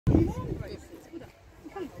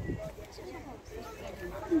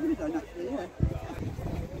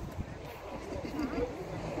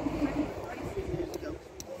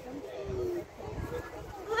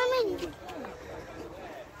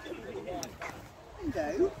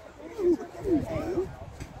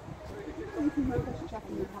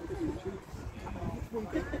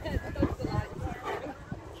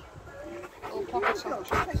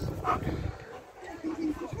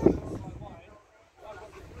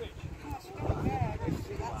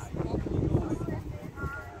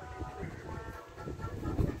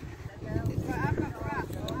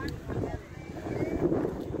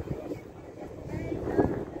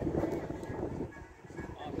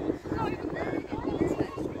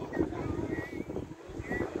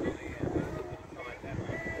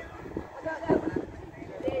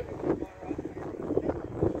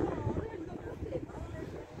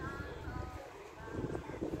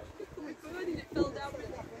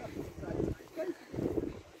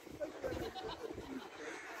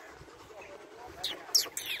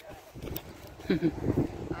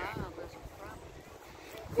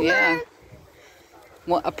Yeah.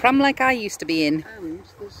 What, a pram like I used to be in? And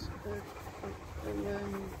there's the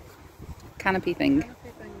Canopy thing. canopy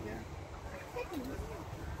thing, yeah.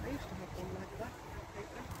 I used to have one like that.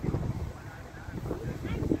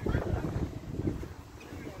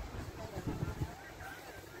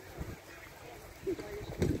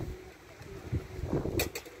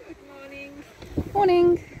 Good morning.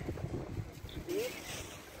 Morning.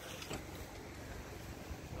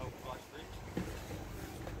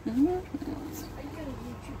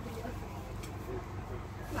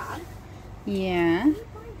 Yeah.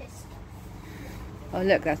 Oh,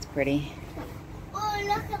 look, that's pretty. Oh,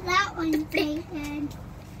 look at that one, Jason.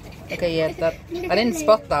 Okay, yeah, that I didn't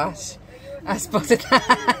spot that. I spotted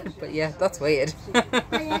that, but yeah, that's weird.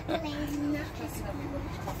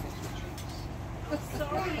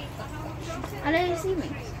 I don't see me.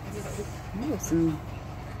 Oh, some.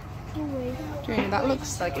 That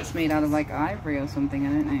looks like it's made out of like ivory or something. I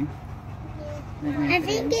don't know. I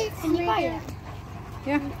think it's. Can you buy it?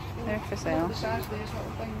 Yeah, they're for sale. The size of these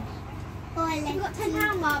little things. Oh, you got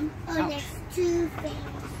 £10, Mum. Oh, there's two things.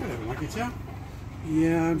 Hello, Margarita.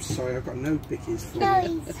 Yeah, I'm sorry, I've got no bickies for No,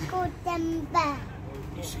 you. he's called Denver.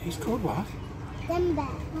 He's called what? Denver.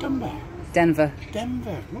 Denver. Denver.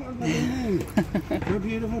 Denver. What a lovely name. You're a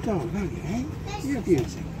beautiful dog, aren't you, eh? You're a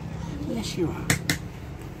beauty. Yes, you are.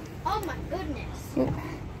 Oh my goodness. Oh,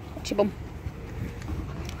 watch your bum.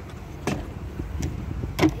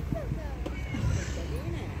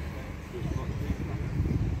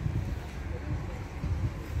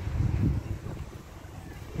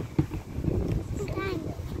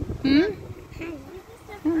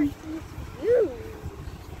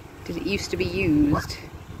 Did it used to be used?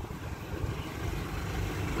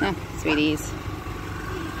 Oh, sweeties.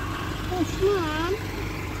 Mom,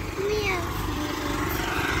 come here.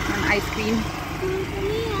 And ice cream. Come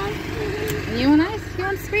here. You want ice? You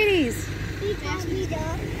want sweeties?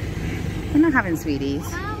 We're not having sweeties.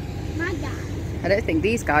 Oh, my God. I don't think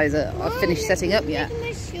these guys are finished setting up yet.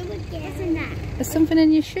 My shoe again. Isn't that? There's something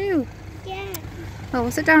in your shoe. Yeah. Oh,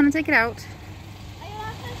 we'll sit down and take it out. Are you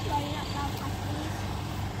allowed to slow it up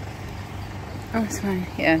now, Oh, it's fine.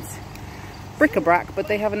 Yeah, it's bric-a-brac, but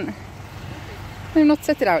they've not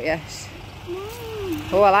set it out yet.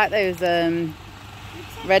 Oh, I like those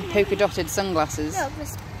red polka dotted sunglasses. No,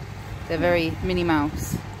 this. They're very Minnie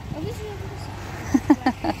Mouse. Oh, this is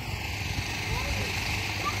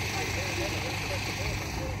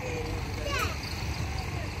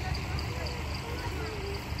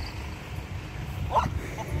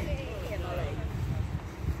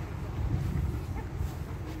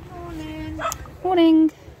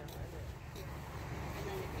Morning.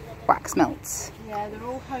 Wax melts. Yeah, they're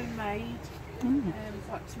all homemade.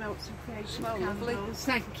 Wax melts and creation candles.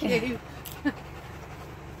 Thank you.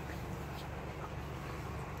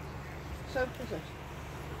 So is it?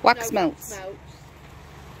 Wax No, melts. melts.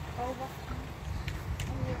 Oh, wax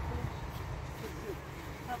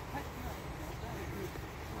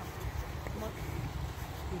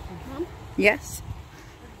Yes.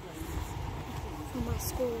 from my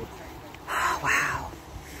school. Oh, wow.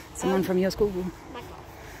 Someone from your school.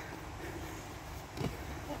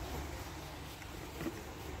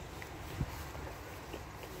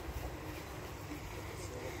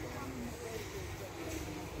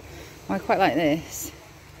 I quite like this.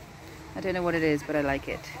 I don't know what it is, but I like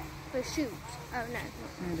it. For shoes. Oh, no.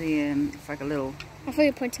 It's like a little I thought you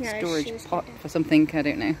were pointing at his storage shoes. pot for something, I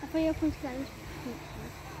don't know. I thought you were pointing at his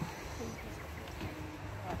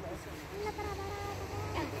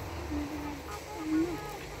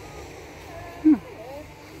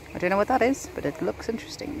don't know what that is, but it looks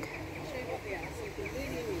interesting.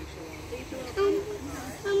 How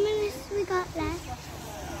many we got left?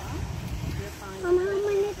 How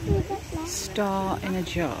many we got left? Star in a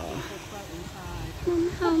jar.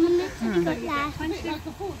 How many we got left?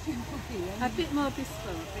 A bit more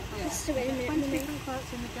bespoke. Just a minute. 20 different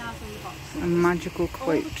quotes in the jars and the boxes. A magical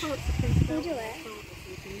quote. We'll do it.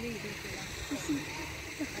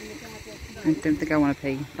 I don't think I want to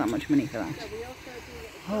pay that much money for that.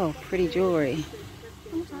 Oh, pretty jewellery.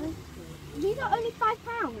 I'm sorry. These are only £5.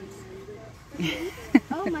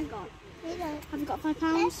 Oh my god. Have you got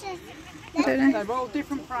 £5? I don't know. They're all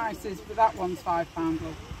different prices, but that one's £5, love.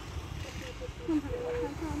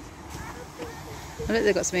 I look,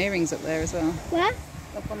 they've got some earrings up there as well. Where?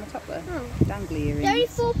 Up on the top there. Oh. Dangly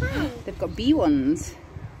earrings. They're only £4. They've got bee ones.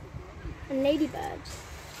 And ladybirds.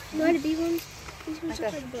 No, the bee ones. These ones are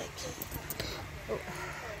Okay. for the books.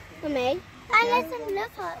 Mummy? I let them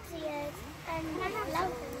look at ears. And I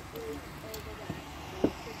love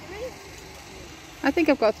them. I think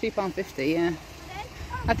I've got £3.50, yeah.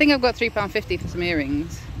 I think I've got £3.50 for some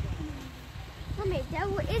earrings. Mummy, there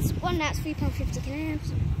is one that's £3.50. Can I have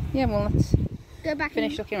some? Yeah, well, let's Go back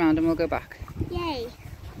finish looking around and we'll go back. Yay.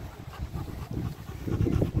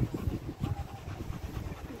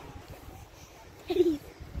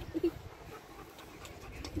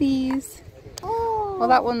 These. Oh. Well,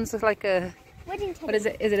 that one's like a, Wedding teddy. what is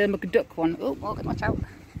it? Is it a McDuck one? Oh, well, watch out.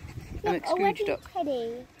 A Look, a McScrooge wedding duck.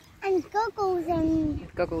 teddy. And goggles and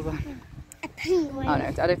With goggles on. a penguin. Oh no,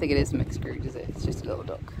 I don't think it is a McScrooge, is it? It's just a little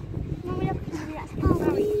duck. Mummy, look at me. That's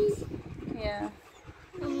berries. Yeah.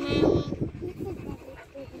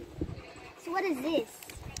 So what is this?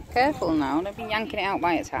 Careful now, don't be yanking it out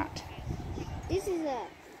by its hat. This is a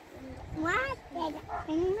what?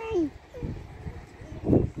 Penguin.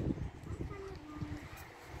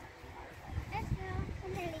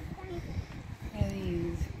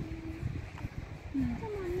 These.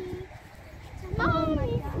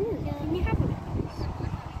 Mommy. Can you have one?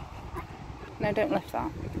 No, don't lift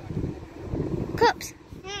that. Cups.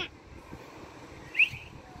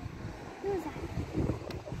 Who is that?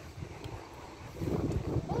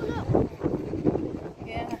 Oh look.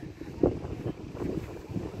 Yeah.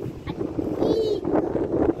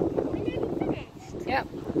 We're nearly finished. Yep.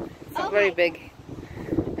 It's not Oh very my- big.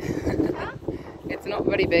 Huh? It's not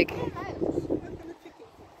very big.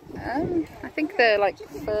 I think they're like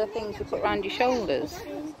fur things you put around your shoulders.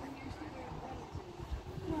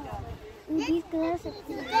 These girls are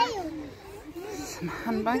cool. Some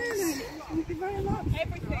handbags. Thank you very much.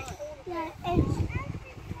 Everything. Yeah, it's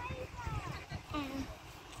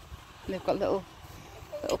They've got little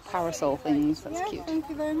parasol things. That's cute. Thank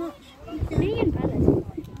you very much. me and Bella's.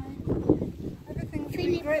 Everything's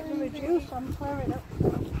been greatly reduced. I'm clearing up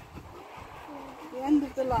the end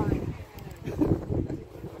of the line.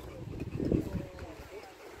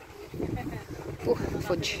 Oh,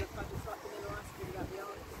 fudge.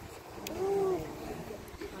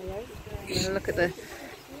 Look at the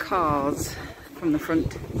cars from the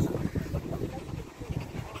front.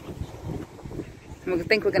 And I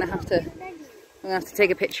think we're going to have to take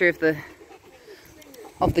a picture of the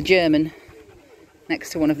German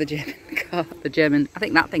next to one of the German car. The German. I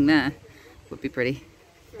think that thing there would be pretty.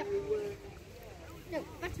 No,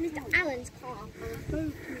 that's Mr. Allen's car.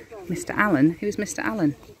 Mr. Allen? Who's Mr.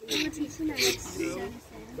 Allen? I'm gonna teach him how to service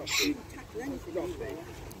it.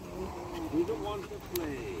 We don't want to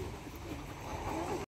play.